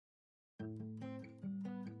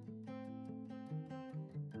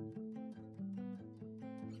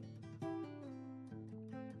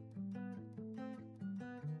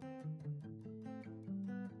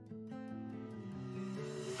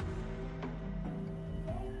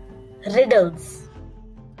Riddles.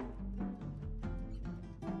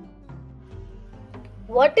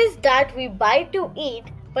 What is that we buy to eat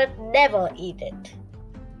but never eat it?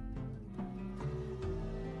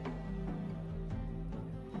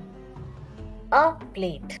 A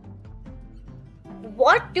plate.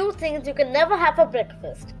 What two things you can never have for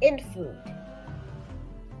breakfast in food?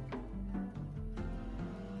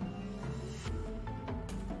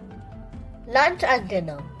 Lunch and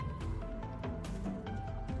dinner.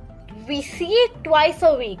 We see it twice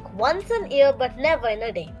a week, once in a year but never in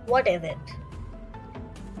a day. What is it?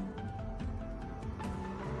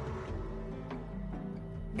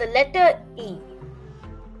 The letter E.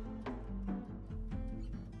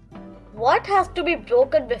 What has to be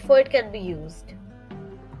broken before it can be used?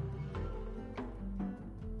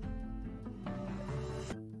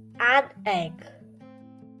 An egg.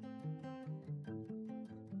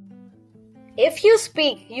 If you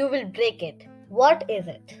speak, you will break it. What is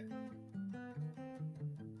it?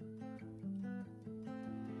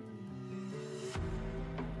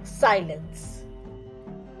 Silence.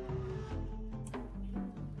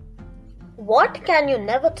 What can you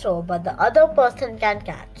never throw but the other person can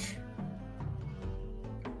catch?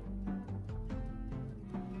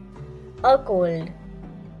 A cold.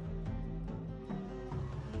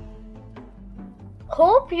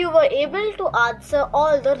 Hope you were able to answer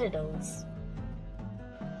all the riddles.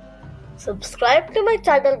 Subscribe to my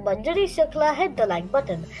channel Manjari Shukla, hit the like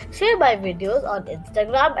button, share my videos on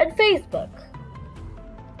Instagram and Facebook.